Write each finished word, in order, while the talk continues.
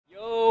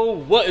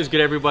What is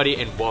good, everybody,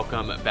 and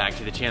welcome back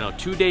to the channel.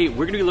 Today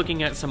we're going to be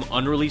looking at some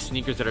unreleased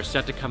sneakers that are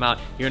set to come out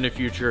here in the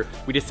future.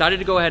 We decided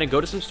to go ahead and go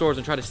to some stores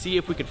and try to see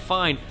if we could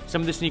find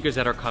some of the sneakers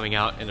that are coming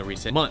out in the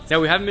recent months. Now,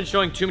 we haven't been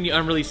showing too many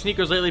unreleased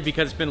sneakers lately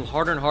because it's been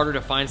harder and harder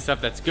to find stuff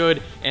that's good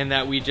and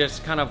that we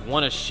just kind of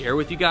want to share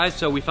with you guys.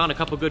 So we found a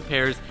couple good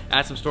pairs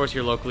at some stores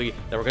here locally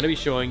that we're going to be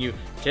showing you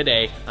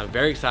today. I'm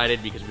very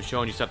excited because we're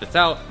showing you stuff that's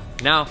out.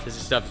 Now, this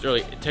is stuff that's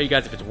early. Tell you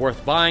guys if it's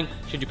worth buying,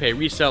 should you pay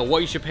resale, what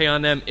you should pay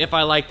on them, if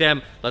I like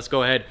them. Let's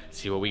go ahead,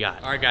 see what we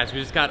got. All right, guys, we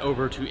just got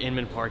over to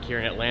Inman Park here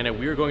in Atlanta.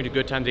 We are going to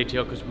Good Times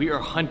ATL because we are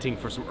hunting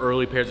for some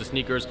early pairs of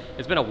sneakers.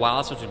 It's been a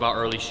while since we bought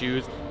early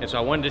shoes, and so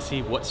I wanted to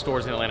see what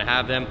stores in Atlanta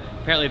have them.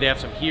 Apparently, they have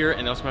some here,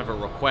 and they also have a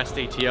request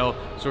ATL,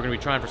 so we're gonna be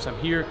trying for some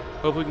here.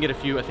 Hopefully, we can get a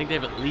few. I think they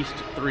have at least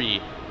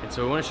 3, and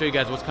so we want to show you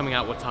guys what's coming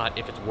out, what's hot,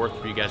 if it's worth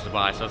for you guys to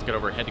buy. So let's get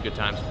over and head to Good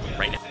Times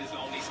right now.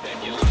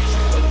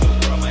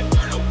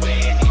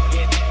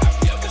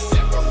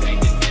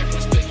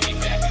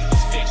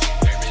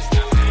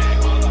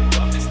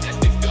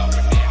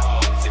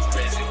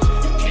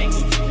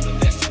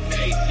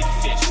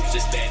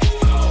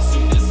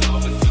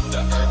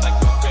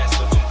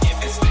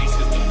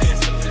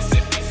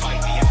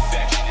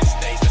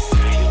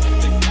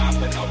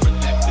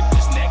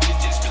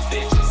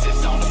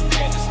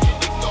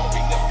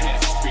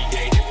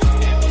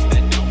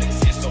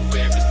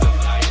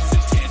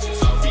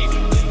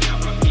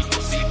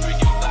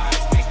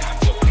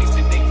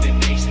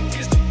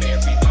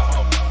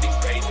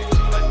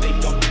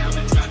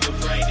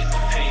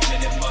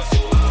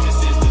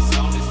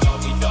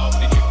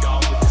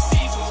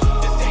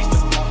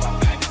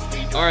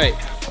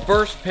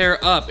 First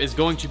pair up is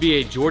going to be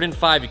a Jordan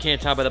 5. You can't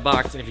tell by the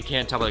box, and if you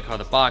can't tell by the color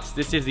of the box,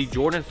 this is the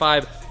Jordan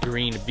 5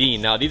 Green Bean.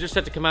 Now, these are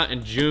set to come out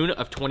in June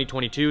of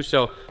 2022,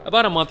 so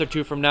about a month or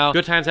two from now.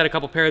 Good Times had a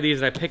couple pair of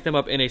these, and I picked them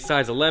up in a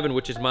size 11,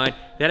 which is mine.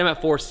 They had them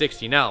at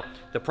 $460. Now,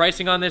 the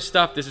pricing on this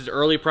stuff, this is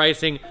early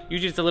pricing.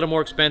 Usually it's a little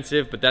more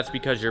expensive, but that's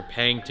because you're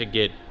paying to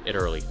get it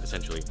early,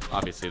 essentially.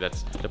 Obviously,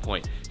 that's the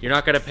point. You're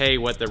not gonna pay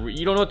what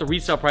you don't know what the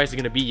resale price is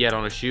gonna be yet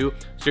on a shoe,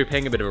 so you're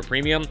paying a bit of a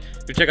premium.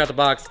 If you check out the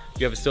box,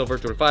 you have a silver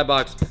Jordan 5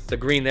 box, the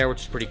green there,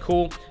 which is pretty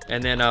cool,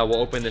 and then we'll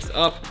open this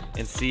up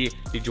and see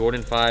the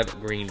Jordan 5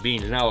 Green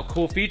Beans. Now, a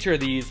cool feature of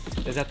these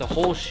is that the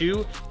whole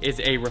shoe is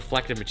a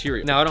reflective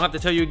material. Now, I don't have to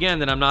tell you again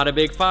that I'm not a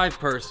big 5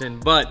 person,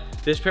 but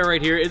this pair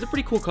right here is a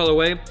pretty cool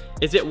colorway.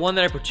 Is it one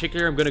that I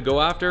particularly am gonna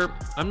go after?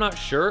 I'm not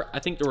sure. I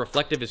think the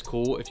reflective is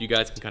cool if you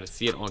guys can kind of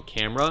see it on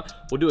camera.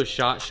 We'll do a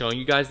shot showing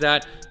you guys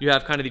that. You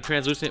have kind of the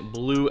translucent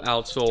blue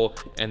outsole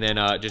and then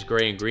just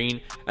gray and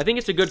green. I think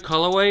it's a good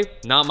colorway.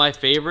 Not my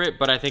favorite,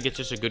 but I think it's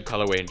just a good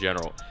colorway in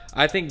general.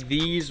 I think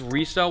these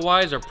resale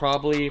wise are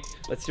probably,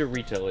 let's see what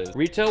retail is.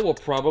 Retail will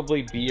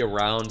probably be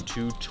around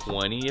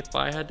 $220 if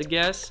I had to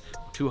guess,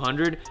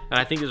 200, and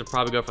I think this will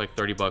probably go for like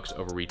 30 bucks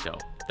over retail.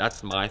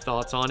 That's my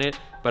thoughts on it.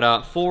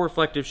 But full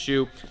reflective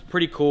shoe,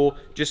 pretty cool.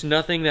 Just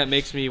nothing that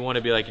makes me want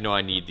to be like, you know,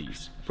 I need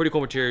these. Pretty cool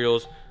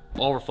materials,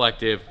 all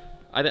reflective.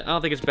 I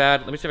don't think it's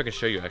bad. Let me see if I can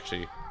show you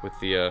actually with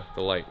the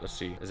light. Let's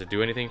see. Does it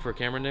do anything for a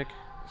camera, Nick?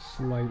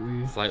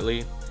 Slightly.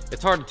 Slightly.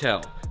 It's hard to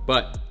tell,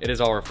 but it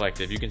is all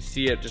reflective. You can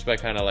see it just by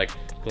kind of like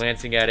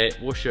glancing at it.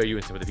 We'll show you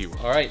in some of the view.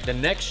 All right, the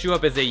next shoe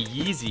up is a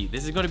Yeezy.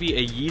 This is going to be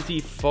a Yeezy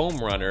Foam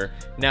Runner.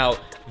 Now,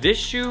 this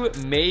shoe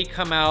may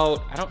come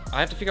out, I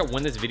have to figure out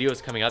when this video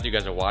is coming out that you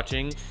guys are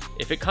watching.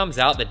 If it comes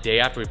out the day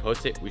after we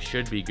post it, we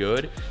should be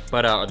good,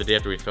 but or the day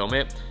after we film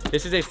it.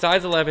 This is a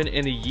size 11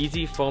 in the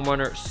Yeezy Foam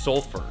Runner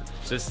Sulfur.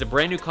 So this is a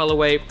brand new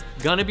colorway,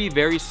 gonna be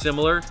very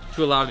similar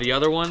to a lot of the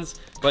other ones,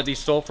 but the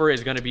Sulfur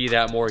is gonna be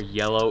that more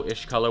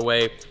yellowish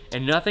colorway,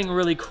 and nothing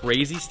really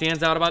crazy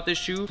stands out about this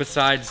shoe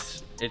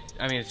besides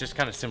I mean, it's just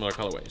kind of similar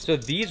colorways. So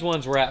these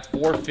ones were at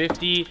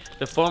 $450.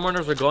 The Foam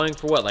Runners are going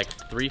for what, like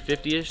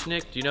 $350-ish,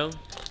 Nick? Do you know?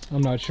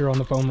 I'm not sure on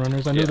the Foam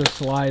Runners. I know the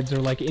slides are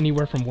like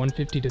anywhere from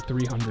 $150 to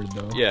 $300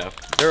 though. Yeah,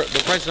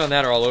 the prices on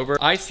that are all over.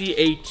 I see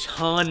a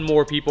ton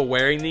more people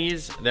wearing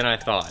these than I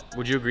thought.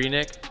 Would you agree,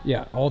 Nick?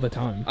 Yeah, all the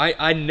time.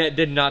 I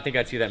did not think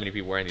I'd see that many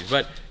people wearing these,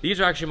 but these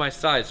are actually my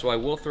size, so I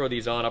will throw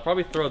these on. I'll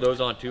probably throw those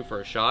on too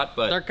for a shot,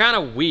 but they're kind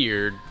of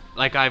weird.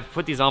 Like, I've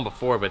put these on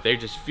before, but they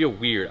just feel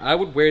weird. I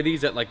would wear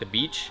these at like the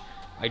beach.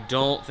 I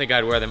don't think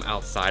I'd wear them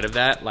outside of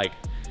that. Like,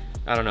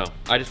 I don't know.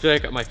 I just feel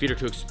like my feet are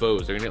too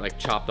exposed. They're gonna get like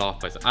chopped off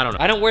by some, I don't know.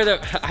 I don't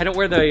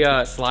wear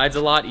the slides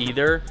a lot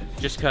either,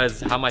 just because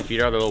how my feet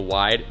are. They're a little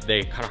wide.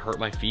 They kind of hurt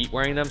my feet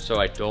wearing them, so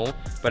I don't.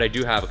 But I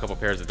do have a couple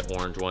pairs of the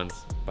orange ones,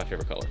 my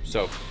favorite color.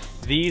 So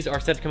these are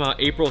set to come out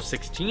April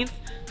 16th.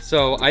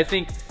 So I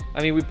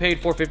mean, we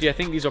paid $450. I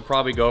think these will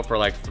probably go for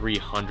like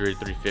 $300,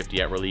 $350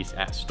 at release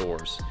at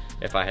stores,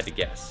 if I had to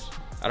guess.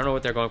 I don't know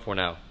what they're going for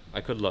now.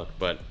 I could look,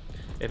 but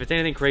if it's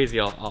anything crazy,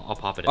 I'll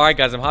pop it in. All right,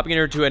 guys, I'm hopping in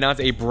here to announce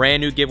a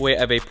brand new giveaway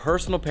of a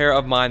personal pair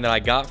of mine that I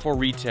got for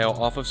retail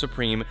off of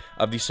Supreme,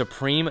 of the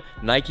Supreme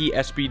Nike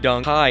SB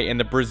Dunk High in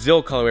the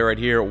Brazil colorway right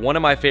here. One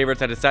of my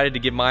favorites. I decided to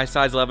give my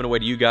size 11 away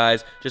to you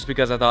guys just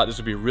because I thought this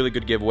would be a really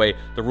good giveaway.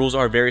 The rules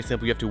are very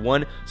simple. You have to,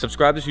 1,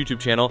 subscribe to this YouTube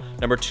channel.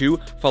 Number 2,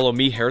 follow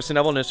me, Harrison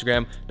Nevel, on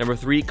Instagram. Number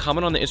 3,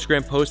 comment on the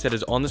Instagram post that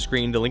is on the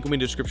screen. The link will be in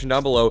the description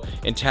down below,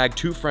 and tag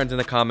 2 friends in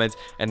the comments,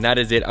 and that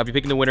is it. I'll be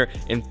picking the winner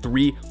in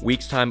 3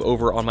 weeks time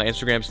over on my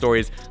Instagram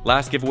stories.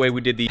 Last giveaway,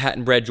 we did the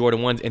patent bred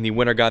Jordan 1s, and the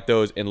winner got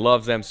those and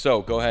loves them.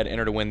 So go ahead,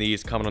 enter to win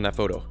these. Comment on that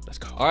photo. Let's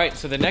go. All right,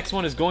 so the next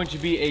one is going to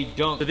be a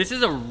dunk. So this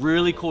is a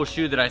really cool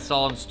shoe that I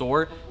saw in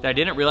store that I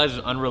didn't realize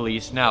was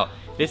unreleased. Now,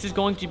 this is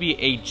going to be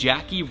a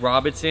Jackie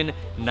Robinson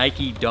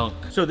Nike Dunk.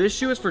 So this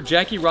shoe is for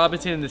Jackie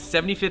Robinson in the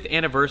 75th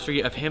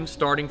anniversary of him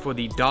starting for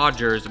the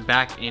Dodgers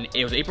back in,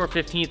 it was April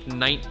 15th,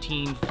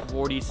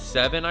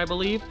 1947, I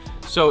believe.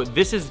 So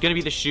this is gonna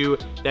be the shoe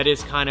that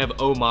is kind of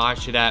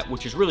homage to that,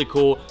 which is really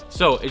cool.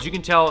 So as you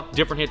can tell,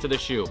 different hits of the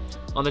shoe.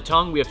 On the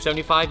tongue, we have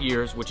 75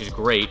 years, which is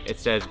great. It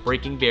says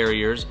breaking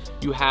barriers.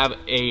 You have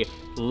a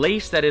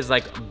lace that is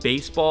like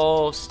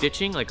baseball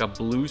stitching, like a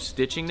blue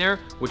stitching there,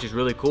 which is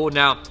really cool.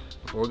 Now,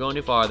 before we go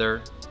any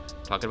farther,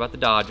 talking about the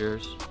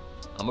Dodgers,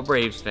 I'm a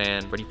Braves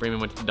fan. Freddie Freeman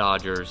went to the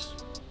Dodgers.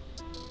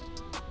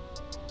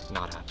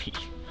 Not happy.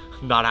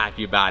 Not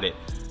happy about it.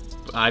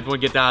 I just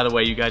want to get that out of the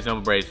way. You guys know I'm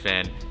a Braves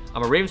fan.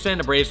 I'm a Ravens fan,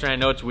 a Braves fan. I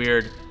know it's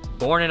weird.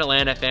 Born in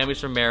Atlanta,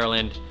 family's from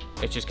Maryland.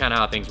 It's just kind of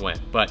how things went.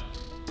 But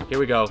here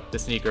we go, the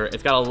sneaker.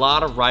 It's got a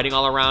lot of writing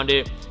all around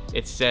it.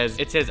 It says,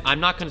 I'm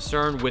not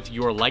concerned with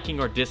your liking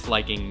or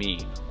disliking me.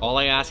 All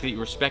I ask is that you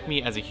respect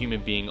me as a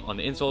human being on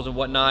the insoles and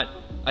whatnot.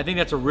 I think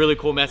that's a really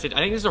cool message. I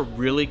think this is a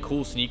really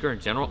cool sneaker in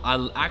general.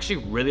 I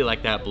actually really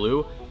like that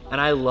blue. And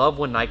I love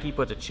when Nike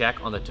puts a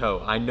check on the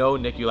toe. I know,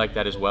 Nick, you like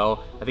that as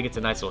well. I think it's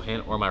a nice little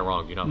hint, or am I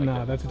wrong? You don't like that?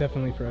 Nah, that's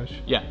definitely fresh.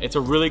 Yeah, it's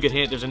a really good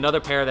hint. There's another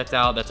pair that's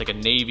out that's like a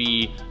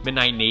navy,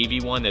 midnight navy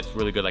one that's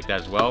really good like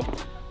that as well.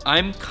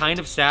 I'm kind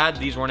of sad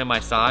these weren't in my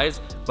size,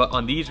 but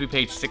on these we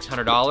paid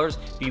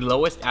 $600. The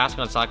lowest ask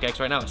on StockX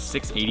right now is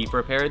 $680 for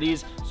a pair of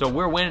these, so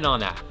we're winning on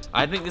that.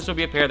 I think this will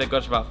be a pair that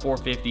goes for about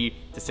 $450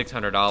 to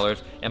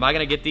 $600. Am I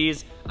gonna get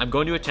these? I'm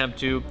going to attempt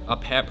to. I'll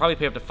probably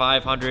pay up to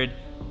 $500.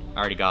 I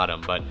already got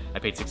them, but I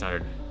paid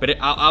 $600. But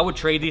I would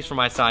trade these for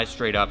my size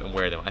straight up and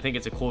wear them. I think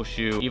it's a cool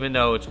shoe, even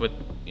though it's with,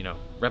 you know,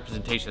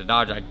 representation of the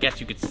Dodgers. I guess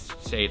you could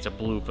say it's a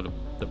blue for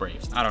the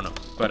Braves. I don't know.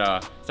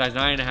 But size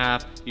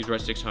 9.5, these were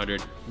at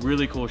 $600.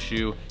 Really cool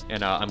shoe,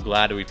 and I'm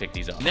glad that we picked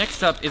these up.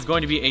 Next up is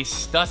going to be a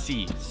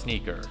Stussy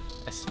sneaker.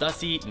 A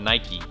Stussy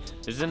Nike.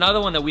 This is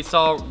another one that we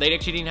saw. They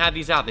actually didn't have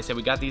these out. They said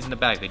we got these in the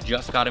bag. They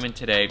just got them in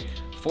today.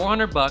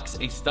 400 bucks,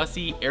 a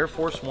Stussy Air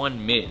Force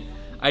One Mid.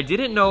 I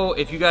didn't know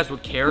if you guys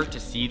would care to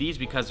see these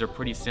because they're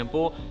pretty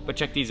simple, but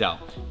check these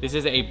out. This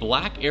is a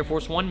black Air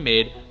Force One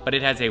Mid, but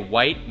it has a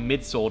white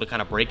midsole to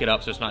kind of break it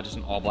up so it's not just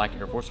an all black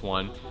Air Force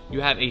One.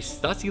 You have a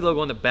Stussy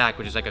logo on the back,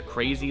 which is like a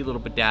crazy little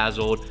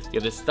bedazzled.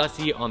 You have the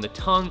Stussy on the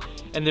tongue,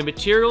 and the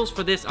materials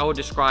for this I would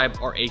describe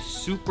are a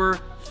super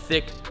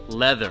thick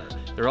leather.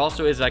 There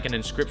also is like an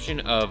inscription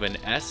of an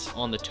S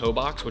on the toe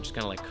box, which is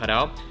kind of like cut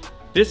out.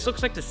 This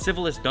looks like the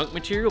Civilist Dunk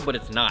material, but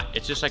it's not.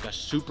 It's just like a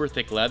super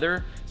thick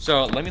leather.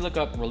 So let me look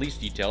up release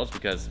details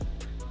because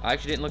I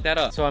actually didn't look that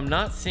up. So I'm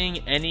not seeing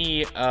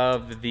any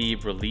of the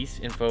release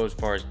info as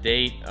far as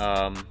date.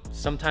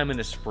 Sometime in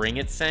the spring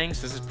it's saying,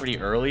 so this is pretty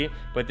early,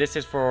 but this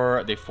is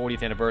for the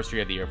 40th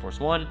anniversary of the Air Force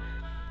One.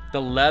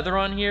 The leather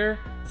on here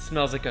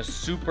smells like a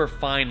super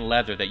fine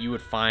leather that you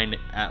would find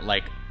at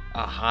like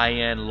a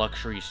high-end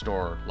luxury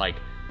store, like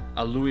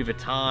a Louis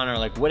Vuitton or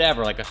like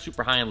whatever, like a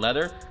super high-end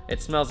leather.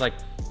 It smells like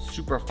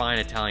super fine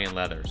Italian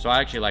leather. So I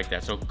actually like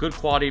that. So good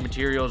quality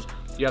materials.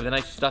 You have the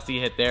nice Stussy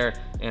hit there,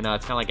 and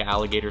it's kind of like an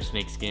alligator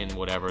snake skin,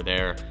 whatever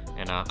there.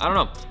 And I don't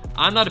know.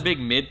 I'm not a big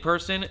mid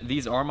person.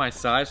 These are my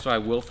size, so I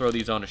will throw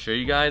these on to show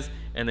you guys.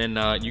 And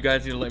then you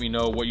guys need to let me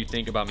know what you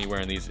think about me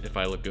wearing these, if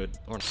I look good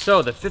or not.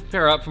 So the fifth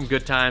pair up from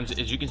Good Times,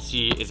 as you can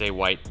see, is a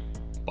white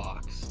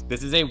box.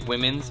 This is a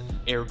women's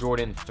Air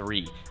Jordan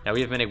 3. Now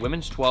we have a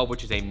women's 12,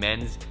 which is a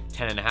men's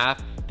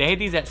 10.5. They had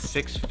these at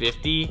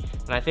 $650,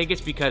 and I think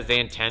it's because they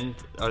intend,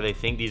 or they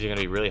think these are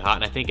gonna be really hot,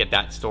 and I think at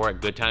that store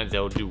at Good Times,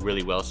 they'll do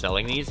really well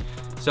selling these.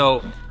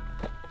 So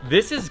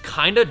this is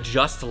kind of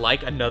just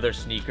like another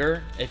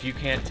sneaker, if you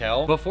can't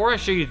tell. Before I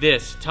show you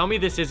this, tell me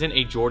this isn't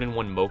a Jordan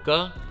 1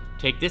 Mocha.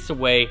 Take this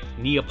away,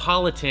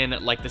 Neapolitan,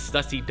 like the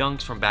Stussy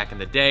Dunks from back in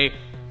the day.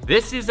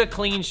 This is a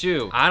clean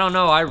shoe. I don't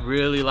know, I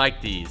really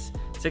like these.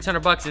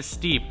 600 bucks is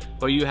steep,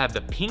 but you have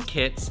the pink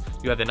hits,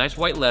 you have the nice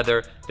white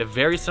leather, they're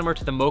very similar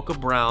to the mocha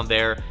brown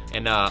there,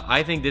 and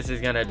I think this is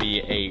gonna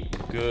be a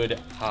good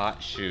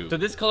hot shoe. So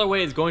this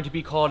colorway is going to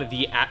be called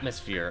the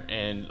Atmosphere,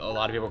 and a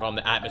lot of people call them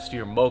the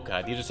Atmosphere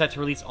Mocha. These are set to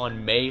release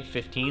on May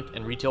 15th,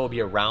 and retail will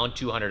be around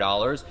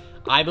 $200.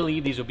 I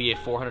believe these will be a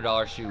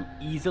 $400 shoe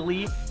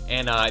easily,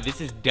 and this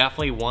is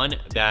definitely one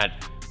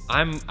that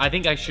I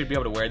think I should be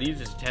able to wear these.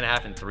 This is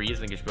 10.5 and 3s. I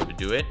think I should be able to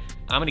do it.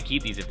 I'm gonna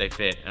keep these if they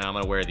fit, and I'm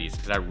gonna wear these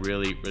because I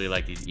really, really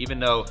like these. Even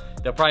though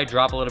they'll probably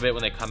drop a little bit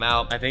when they come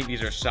out, I think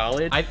these are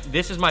solid.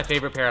 This is my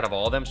favorite pair out of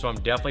all of them, so I'm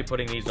definitely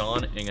putting these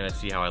on and gonna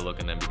see how I look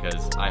in them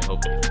because I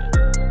hope they fit.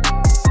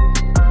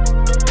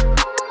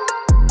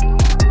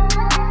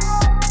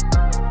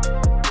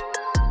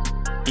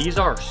 These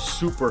are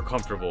super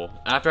comfortable.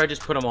 After I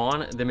just put them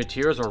on, the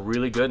materials are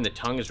really good and the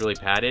tongue is really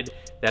padded,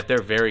 that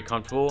they're very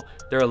comfortable.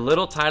 They're a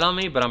little tight on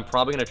me, but I'm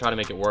probably gonna try to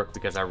make it work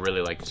because I really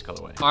like this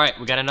colorway. All right,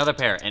 we got another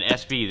pair, an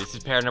SB. This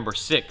is pair number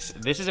 6.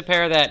 This is a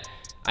pair that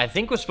I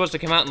think was supposed to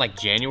come out in like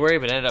January,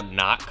 but ended up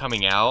not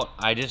coming out.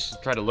 I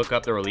just tried to look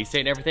up the release date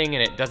and everything,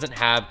 and it doesn't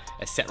have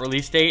a set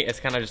release date. It's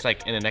kind of just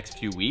like in the next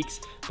few weeks.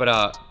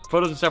 But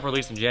photos and stuff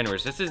released in January.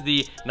 So this is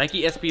the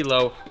Nike SB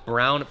Low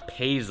Brown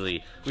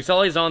Paisley. We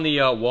saw these on the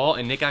wall,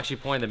 and Nick actually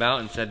pointed them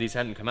out and said these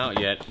hadn't come out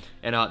yet.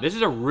 And this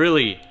is a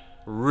really,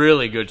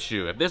 really good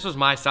shoe. If this was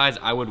my size,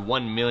 I would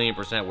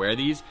 1,000,000% wear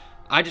these.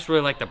 I just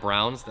really like the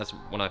browns. That's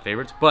one of my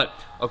favorites. But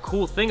a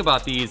cool thing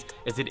about these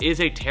is it is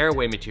a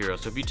tearaway material.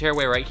 So if you tear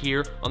away right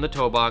here on the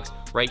toe box,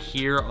 right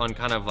here on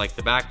kind of like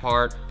the back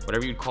part,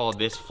 whatever you'd call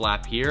this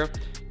flap here,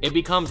 it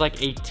becomes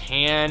like a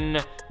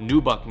tan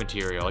nubuck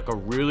material, like a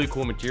really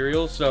cool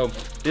material. So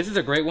this is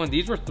a great one.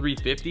 These were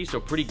 $350, so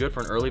pretty good for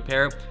an early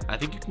pair. I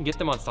think you can get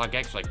them on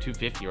StockX for like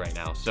 $250 right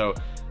now. So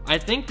I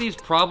think these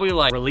probably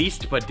like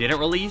released but didn't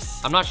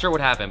release. I'm not sure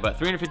what happened, but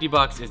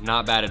 $350 is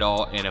not bad at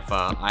all. And if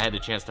I had the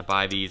chance to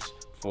buy these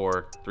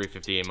for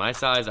 $350 in my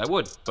size, I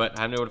would, but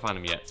I haven't been able to find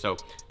them yet. So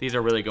these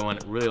are really going,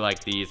 really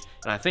like these.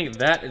 And I think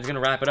that is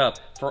gonna wrap it up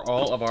for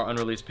all of our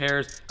unreleased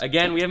pairs.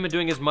 Again, we haven't been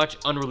doing as much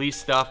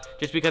unreleased stuff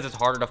just because it's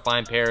harder to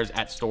find pairs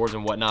at stores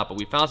and whatnot, but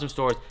we found some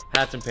stores,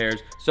 had some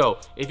pairs. So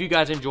if you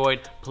guys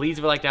enjoyed, please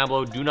leave a like down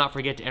below. Do not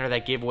forget to enter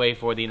that giveaway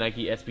for the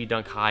Nike SB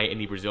Dunk High in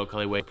the Brazil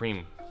colorway,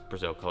 Supreme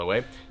Brazil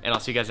colorway. And I'll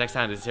see you guys next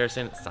time. This is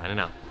Harrison, signing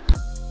out.